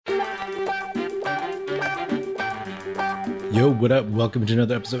Yo, what up? Welcome to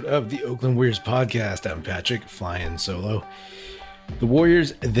another episode of the Oakland Warriors podcast. I'm Patrick, flying solo. The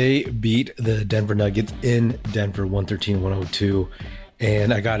Warriors, they beat the Denver Nuggets in Denver 113-102.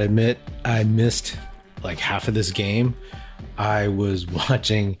 And I gotta admit, I missed like half of this game. I was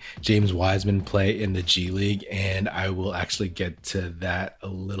watching James Wiseman play in the G League, and I will actually get to that a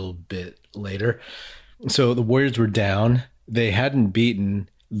little bit later. So the Warriors were down. They hadn't beaten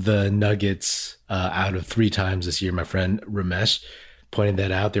the Nuggets out of 3 times this year. My friend Ramesh pointed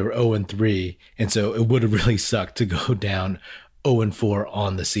that out. They were 0-3, and so it would have really sucked to go down 0-4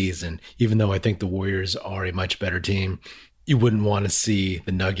 on the season. Even though I think the Warriors are a much better team, you wouldn't want to see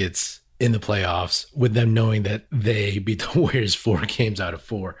the Nuggets in the playoffs with them knowing that they beat the Warriors 4 games out of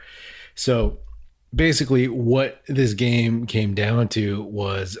 4. So basically what this game came down to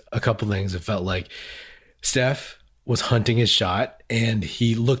was a couple things. It felt like Steph was hunting his shot, and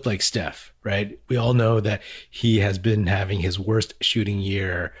he looked like Steph, right? We all know that he has been having his worst shooting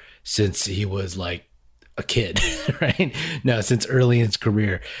year since he was like a kid, right? No, since early in his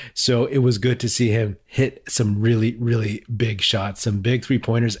career. So it was good to see him hit some really, really big shots, some big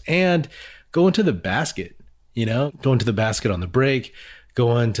 3-pointers, and go into the basket, go into the basket on the break,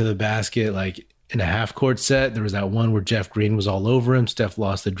 go into the basket like in a half-court set. There was that one where Jeff Green was all over him. Steph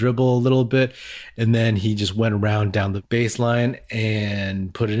lost the dribble a little bit, and then he just went around down the baseline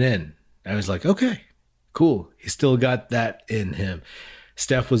and put it in. I was like, okay, cool. He still got that in him.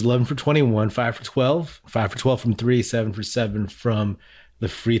 Steph was 11 for 21, 5 for 12, 5 for 12 from 3, 7 for 7 from the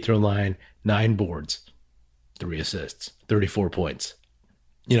free throw line, 9 boards, 3 assists, 34 points.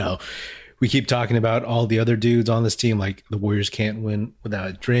 We keep talking about all the other dudes on this team, like the Warriors can't win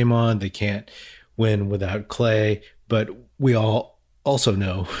without Draymond. They can't win without Clay. But we all also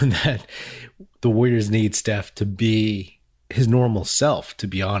know that the Warriors need Steph to be his normal self, to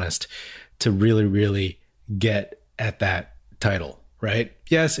be honest, to really, really get at that title, right?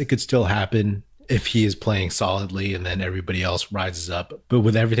 Yes, it could still happen if he is playing solidly and then everybody else rises up. But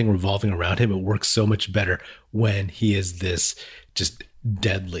with everything revolving around him, it works so much better when he is this just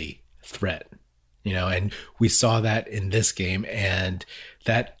deadly threat, and we saw that in this game, and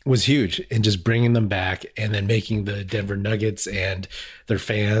that was huge in just bringing them back and then making the Denver Nuggets and their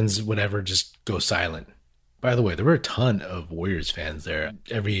fans, whatever, just go silent. By the way, there were a ton of Warriors fans there.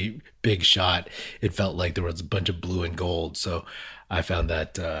 Every big shot, it felt like there was a bunch of blue and gold. So I found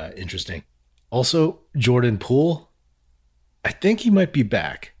that interesting. Also, Jordan Poole, I think he might be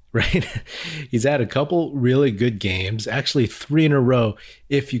back, right? He's had a couple really good games, actually 3 in a row,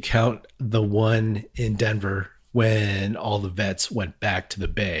 if you count the one in Denver when all the vets went back to the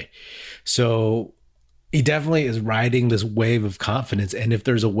Bay. So he definitely is riding this wave of confidence. And if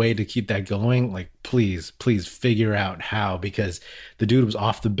there's a way to keep that going, like, please figure out how, because the dude was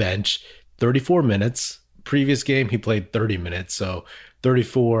off the bench 34 minutes. Previous game, he played 30 minutes. So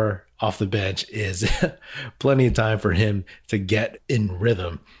 34 off the bench is plenty of time for him to get in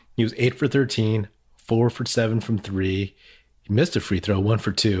rhythm. He was 8 for 13, 4 for 7 from 3. He missed a free throw, 1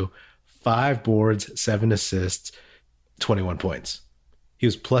 for 2, 5 boards, 7 assists, 21 points. He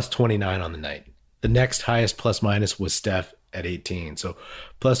was plus 29 on the night. The next highest plus minus was Steph at 18. So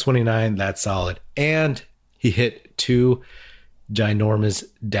plus 29, that's solid. And he hit 2 ginormous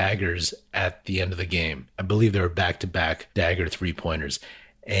daggers at the end of the game. I believe they were back-to-back dagger 3-pointers.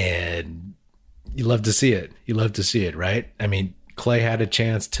 And you love to see it. You love to see it, right? I mean, Clay had a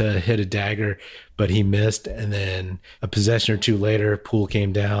chance to hit a dagger, but he missed. And then a possession or two later, Poole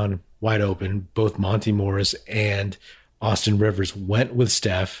came down wide open. Both Monty Morris and Austin Rivers went with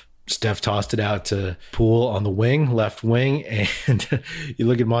Steph. Steph tossed it out to Poole on the wing, left wing. And you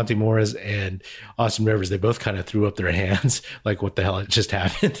look at Monty Morris and Austin Rivers, they both kind of threw up their hands like, what the hell just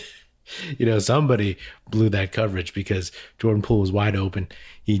happened? Somebody blew that coverage because Jordan Poole was wide open.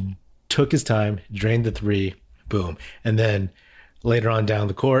 He took his time, drained the 3, boom. And then later on down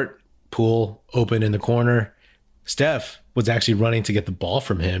the court, Poole open in the corner. Steph was actually running to get the ball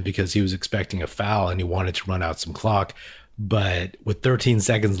from him because he was expecting a foul and he wanted to run out some clock. But with 13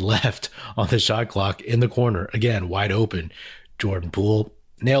 seconds left on the shot clock in the corner, again, wide open, Jordan Poole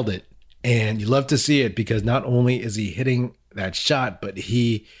nailed it. And you love to see it because not only is he hitting that shot, but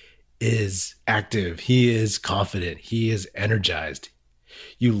he is active. He is confident. He is energized.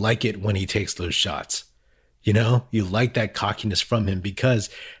 You like it when he takes those shots. You like that cockiness from him because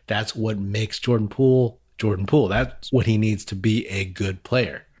that's what makes Jordan Poole. That's what he needs to be a good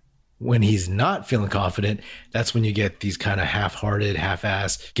player. When he's not feeling confident, that's when you get these kind of half-hearted,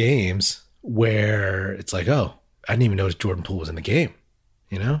 half-assed games where it's like, oh, I didn't even notice Jordan Poole was in the game,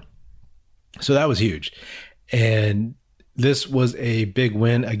 So that was huge. And This was a big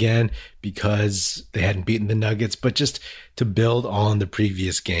win again because they hadn't beaten the Nuggets, but just to build on the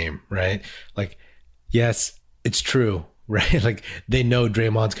previous game, right? Like, yes, it's true, right? Like they know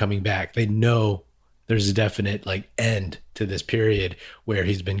Draymond's coming back. They know there's a definite like end to this period where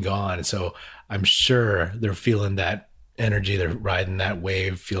he's been gone. So I'm sure they're feeling that energy. They're riding that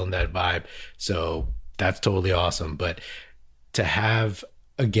wave, feeling that vibe. So that's totally awesome. But to have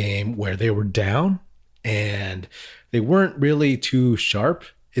a game where they were down and they weren't really too sharp,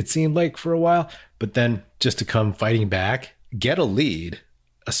 it seemed like for a while, but then just to come fighting back, get a lead,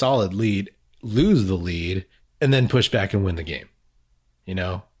 a solid lead, lose the lead, and then push back and win the game. You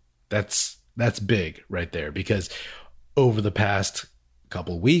know, that's big right there, because over the past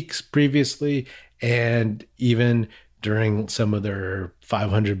couple weeks previously, and even during some of their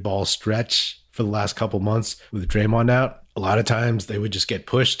 500 ball stretch for the last couple months with Draymond out, a lot of times they would just get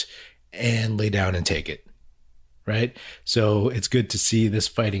pushed and lay down and take it. Right. So it's good to see this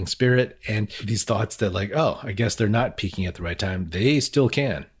fighting spirit and these thoughts that like, oh, I guess they're not peaking at the right time. They still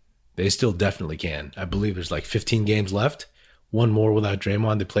can. They still definitely can. I believe there's like 15 games left. One more without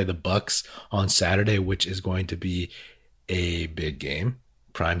Draymond. They play the Bucks on Saturday, which is going to be a big game.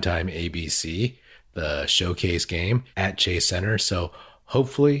 Primetime ABC, the showcase game at Chase Center. So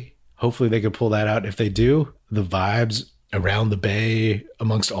hopefully they could pull that out. If they do, the vibes around the Bay,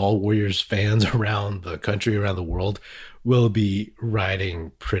 amongst all Warriors fans around the country, around the world, will be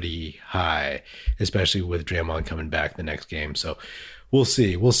riding pretty high, especially with Draymond coming back the next game. So we'll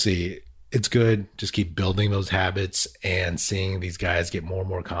see. It's good. Just keep building those habits and seeing these guys get more and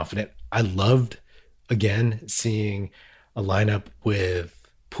more confident. I loved, again, seeing a lineup with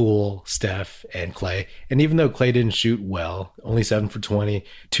Poole, Steph, and Clay. And even though Clay didn't shoot well, only 7 for 20,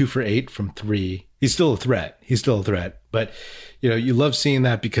 2 for 8 from 3, he's still a threat. But, you know, you love seeing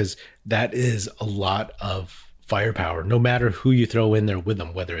that because that is a lot of firepower, no matter who you throw in there with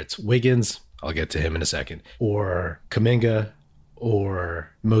them, whether it's Wiggins, I'll get to him in a second, or Kuminga,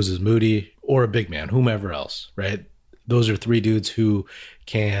 or Moses Moody, or a big man, whomever else, right? Those are 3 dudes who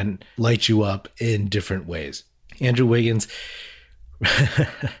can light you up in different ways. Andrew Wiggins,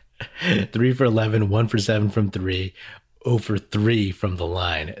 3 for 11, 1 for 7 from 3, 0 for 3 from the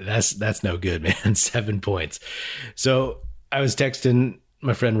line. That's no good, man. 7 points. So I was texting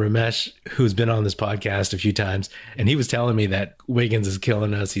my friend Ramesh, who's been on this podcast a few times, and he was telling me that Wiggins is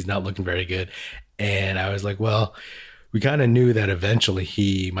killing us. He's not looking very good. And I was like, well, we kind of knew that eventually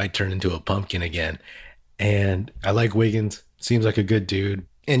he might turn into a pumpkin again. And I like Wiggins. Seems like a good dude.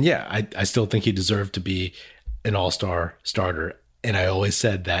 And yeah, I still think he deserved to be an all-star starter. And I always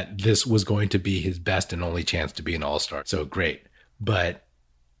said that this was going to be his best and only chance to be an all-star. So great. But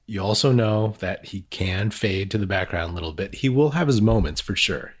you also know that he can fade to the background a little bit. He will have his moments for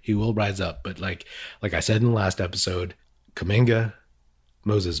sure. He will rise up. But like I said in the last episode, Kuminga,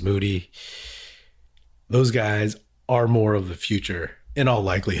 Moses Moody, those guys are more of the future in all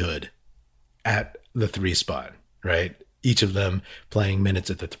likelihood at the 3 spot, right? Each of them playing minutes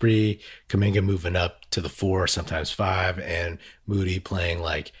at the 3, Kuminga moving up to the 4, sometimes 5, and Moody playing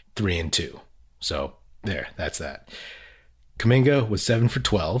like 3 and 2. So there, that's that. Kuminga was 7 for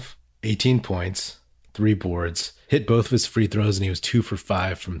 12, 18 points, 3 boards, hit both of his free throws, and he was 2 for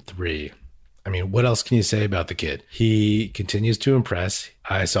 5 from 3. I mean, what else can you say about the kid? He continues to impress.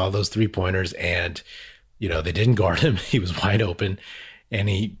 I saw those 3-pointers and, you know, they didn't guard him. He was wide open and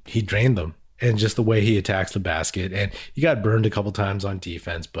he drained them. And just the way he attacks the basket, and he got burned a couple times on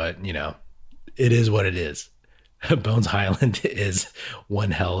defense, but you know, it is what it is. Bones Highland is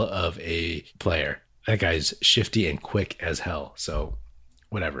one hell of a player. That guy's shifty and quick as hell. So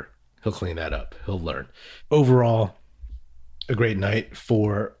whatever, he'll clean that up. He'll learn. Overall, a great night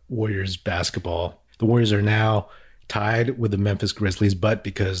for Warriors basketball. The Warriors are now tied with the Memphis Grizzlies, but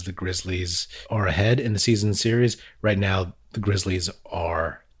because the Grizzlies are ahead in the season series, right now the Grizzlies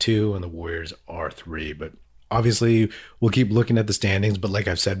are 2 and the Warriors are 3. But obviously we'll keep looking at the standings, but like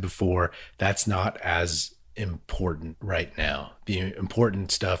I've said before, that's not as important right now. The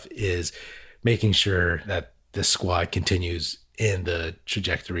important stuff is making sure that this squad continues in the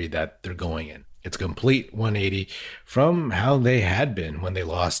trajectory that they're going in. It's a complete 180 from how they had been when they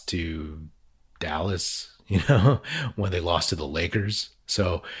lost to Dallas, you know, when they lost to the Lakers.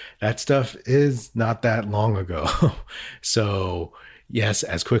 So that stuff is not that long ago. So yes,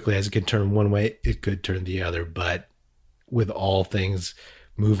 as quickly as it can turn one way, it could turn the other. But with all things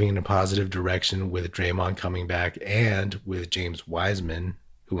moving in a positive direction, with Draymond coming back and with James Wiseman,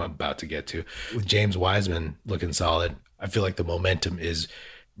 who I'm about to get to, with James Wiseman looking solid, I feel like the momentum is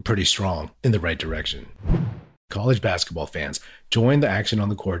pretty strong in the right direction. College basketball fans, join the action on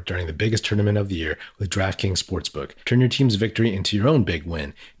the court during the biggest tournament of the year with DraftKings Sportsbook. Turn your team's victory into your own big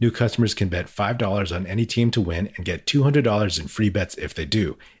win. New customers can bet $5 on any team to win and get $200 in free bets if they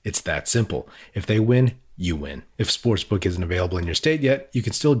do. It's that simple. If they win, you win. If Sportsbook isn't available in your state yet, you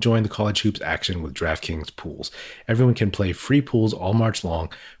can still join the college hoops action with DraftKings pools. Everyone can play free pools all March long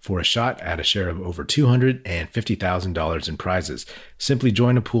for a shot at a share of over $250,000 in prizes. Simply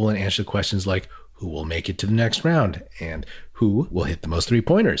join a pool and answer questions like, who will make it to the next round, and who will hit the most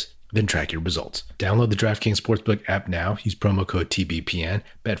three-pointers? Then track your results. Download the DraftKings Sportsbook app now. Use promo code TBPN.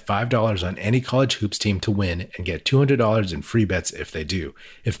 Bet $5 on any college hoops team to win and get $200 in free bets if they do.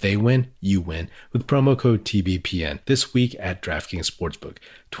 If they win, you win with promo code TBPN this week at DraftKings Sportsbook.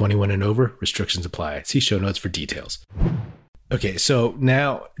 21 and over. Restrictions apply. See show notes for details. Okay, so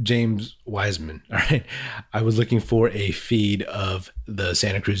now James Wiseman. All right. I was looking for a feed of the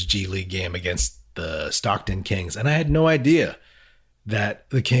Santa Cruz G League game against the Stockton Kings, and I had no idea that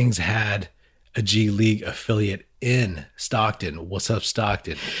the Kings had a G League affiliate in Stockton. What's up,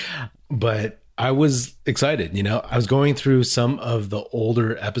 Stockton? But I was excited. I was going through some of the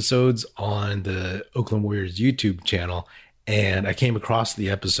older episodes on the Oakland Warriors YouTube channel, and I came across the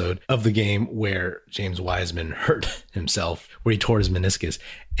episode of the game where James Wiseman hurt himself, where he tore his meniscus.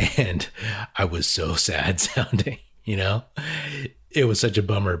 And I was so sad sounding, It was such a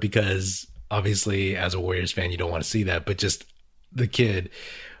bummer because obviously as a Warriors fan, you don't want to see that, but just the kid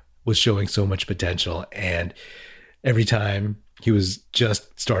was showing so much potential. And every time he was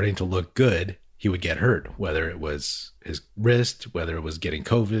just starting to look good, he would get hurt, whether it was his wrist, whether it was getting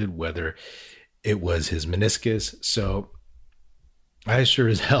COVID, whether it was his meniscus. So I sure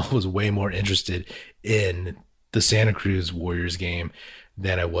as hell was way more interested in the Santa Cruz Warriors game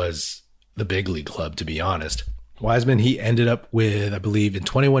than I was the big league club, to be honest. Wiseman, he ended up with, I believe, in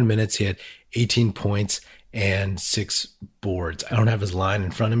 21 minutes, he had 18 points and 6 boards. I don't have his line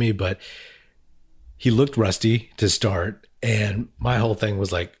in front of me, but he looked rusty to start. And my whole thing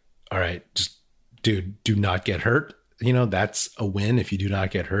was like, all right, just dude, do not get hurt. That's a win if you do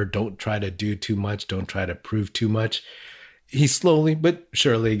not get hurt. Don't try to do too much. Don't try to prove too much. He slowly but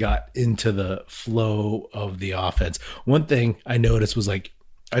surely got into the flow of the offense. One thing I noticed was like,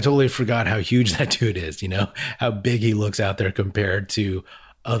 I totally forgot how huge that dude is, how big he looks out there compared to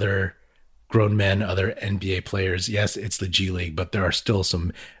other grown men, other NBA players. Yes, it's the G League, but there are still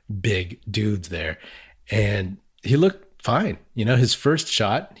some big dudes there. And he looked fine. His first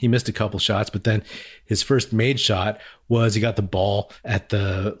shot, he missed a couple shots, but then his first made shot was he got the ball at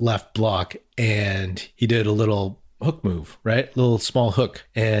the left block and he did a little hook move, right? Little small hook.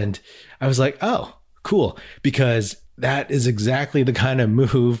 And I was like, oh, cool. Because that is exactly the kind of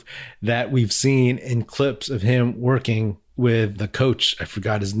move that we've seen in clips of him working with the coach. I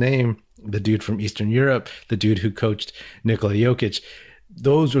forgot his name, the dude from Eastern Europe, the dude who coached Nikola Jokic.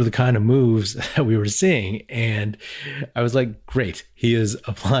 Those were the kind of moves that we were seeing. And I was like, great. He is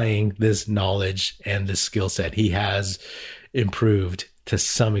applying this knowledge and this skill set. He has improved to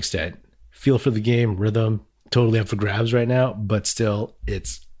some extent. Feel for the game, rhythm, totally up for grabs right now, but still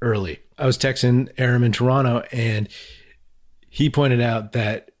it's early. I was texting Aram in Toronto and he pointed out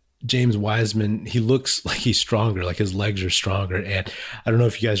that James Wiseman, he looks like he's stronger, like his legs are stronger. And I don't know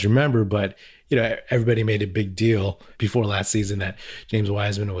if you guys remember, but everybody made a big deal before last season that James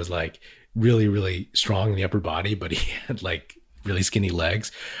Wiseman was like really, really strong in the upper body, but he had like really skinny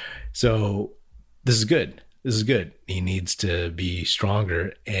legs. So this is good. This is good. He needs to be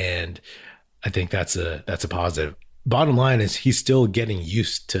stronger. And I think that's a positive. Bottom line is he's still getting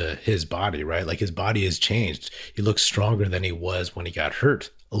used to his body, right? Like his body has changed. He looks stronger than he was when he got hurt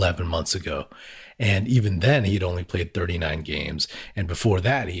 11 months ago. And even then he'd only played 39 games. And before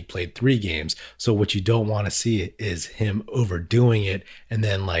that he'd played 3 games. So what you don't want to see is him overdoing it and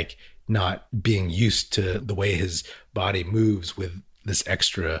then like not being used to the way his body moves with this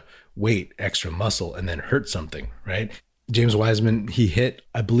extra weight, extra muscle, and then hurt something, right? James Wiseman, he hit,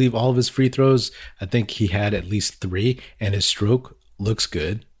 I believe, all of his free throws. I think he had at least 3, and his stroke looks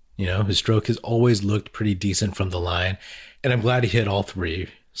good. His stroke has always looked pretty decent from the line, and I'm glad he hit all 3.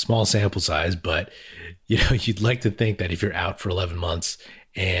 Small sample size, but you'd like to think that if you're out for 11 months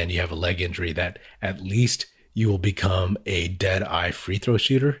and you have a leg injury, that at least you will become a dead eye free throw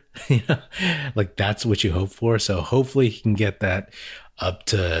shooter. Like that's what you hope for. So hopefully he can get that up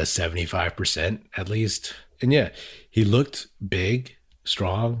to 75% at least. And yeah, he looked big,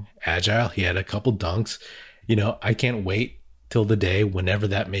 strong, agile. He had a couple dunks. I can't wait till the day, whenever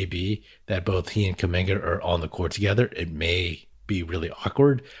that may be, that both he and Kuminga are on the court together. It may be really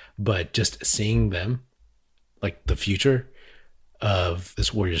awkward, but just seeing them, like the future of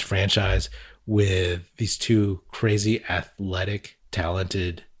this Warriors franchise with these two crazy athletic,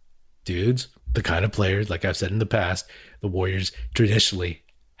 talented dudes, the kind of players, like I've said in the past, the Warriors traditionally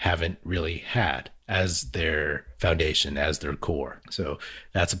haven't really had as their foundation, as their core. So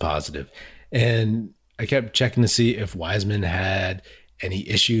that's a positive. And I kept checking to see if Wiseman had any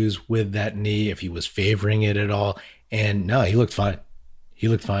issues with that knee, if he was favoring it at all. And no, he looked fine. He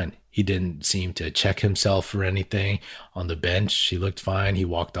looked fine. He didn't seem to check himself or anything on the bench. He looked fine. He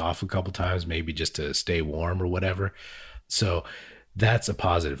walked off a couple times, maybe just to stay warm or whatever. So that's a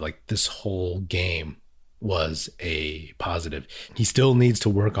positive. Like, this whole game was a positive. He still needs to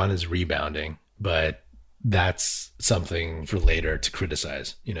work on his rebounding, but that's something for later to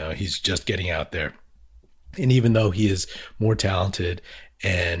criticize. You know, he's just getting out there. And even though he is more talented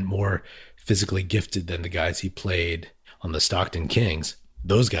and more physically gifted than the guys he played on the Stockton Kings,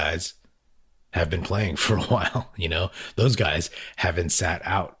 those guys have been playing for a while. You know, those guys haven't sat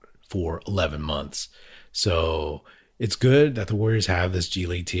out for 11 months. So it's good that the Warriors have this G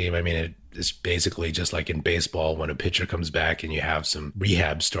League team. I mean, it's basically just like in baseball when a pitcher comes back and you have some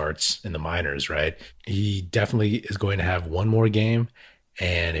rehab starts in the minors, right? He definitely is going to have one more game.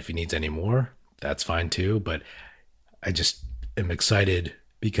 And if he needs any more, that's fine too. But I just am excited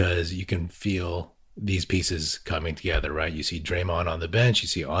because you can feel these pieces coming together, right? You see Draymond on the bench, you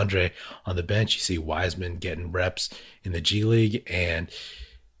see Andre on the bench, you see Wiseman getting reps in the G League, and,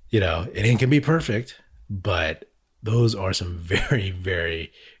 you know, it ain't gonna be perfect, but those are some very,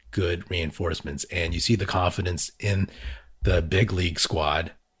 very good reinforcements. And you see the confidence in the big league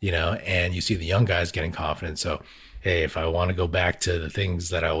squad, you know, and you see the young guys getting confidence. So, hey, if I want to go back to the things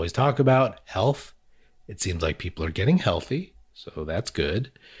that I always talk about, health, it seems like people are getting healthy. So that's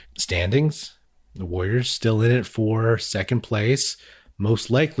good. Standings, the Warriors still in it for second place.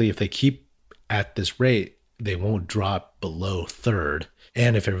 Most likely, if they keep at this rate, they won't drop below third.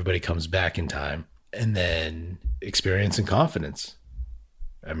 And if everybody comes back in time, and then experience and confidence.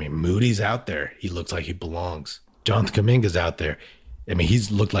 I mean, Moody's out there. He looks like he belongs. Jonathan Kuminga's out there. I mean, he's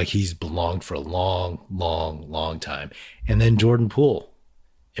looked like he's belonged for a long, long, long time. And then Jordan Poole,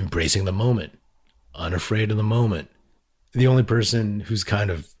 embracing the moment, unafraid of the moment. The only person who's kind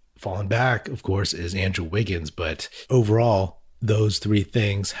of fallen back, of course, is Andrew Wiggins. But overall, those three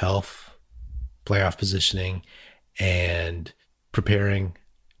things, health, playoff positioning, and preparing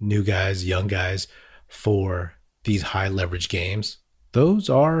new guys, young guys for these high leverage games, those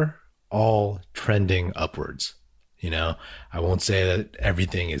are all trending upwards. You know, I won't say that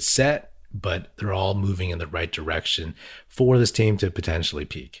everything is set, but they're all moving in the right direction for this team to potentially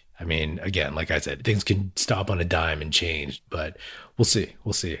peak. I mean, again, like I said, things can stop on a dime and change, but we'll see.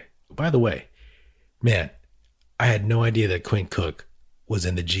 We'll see. By the way, man, I had no idea that Quinn Cook was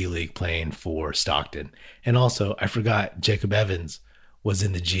in the G League playing for Stockton. And also, I forgot Jacob Evans was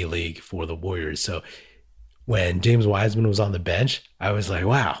in the G League for the Warriors. So when James Wiseman was on the bench, I was like,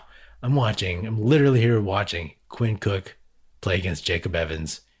 wow, I'm literally here watching Quinn Cook play against Jacob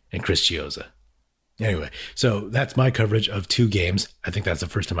Evans and Chris Chiozza. Anyway, so that's my coverage of 2 games. I think that's the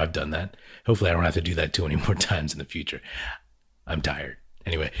first time I've done that. Hopefully I don't have to do that too many more times in the future. I'm tired.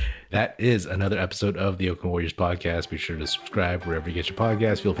 Anyway, that is another episode of the Oakland Warriors podcast. Be sure to subscribe wherever you get your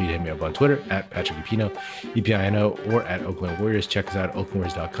podcast. Feel free to hit me up on Twitter at Patrick Epino, EPINO, or at Oakland Warriors. Check us out at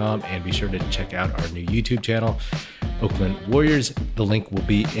oaklandwarriors.com, and be sure to check out our new YouTube channel, Oakland Warriors. The link will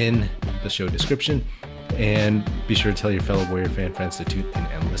be in the show description. And be sure to tell your fellow Warrior fan friends to tune in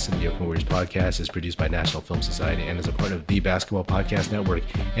and listen. The Oakland Warriors podcast is produced by National Film Society and is a part of the Basketball Podcast Network.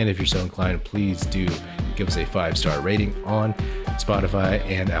 And if you're so inclined, please do give us a 5-star rating on Spotify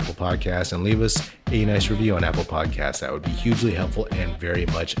and Apple Podcasts, and leave us a nice review on Apple Podcasts. That would be hugely helpful and very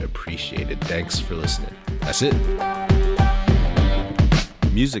much appreciated. Thanks for listening. That's it.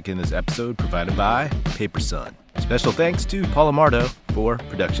 Music in this episode provided by Paper Sun. Special thanks to Paul Amardo for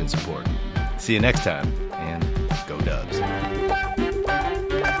production support. See you next time, and go Dubs.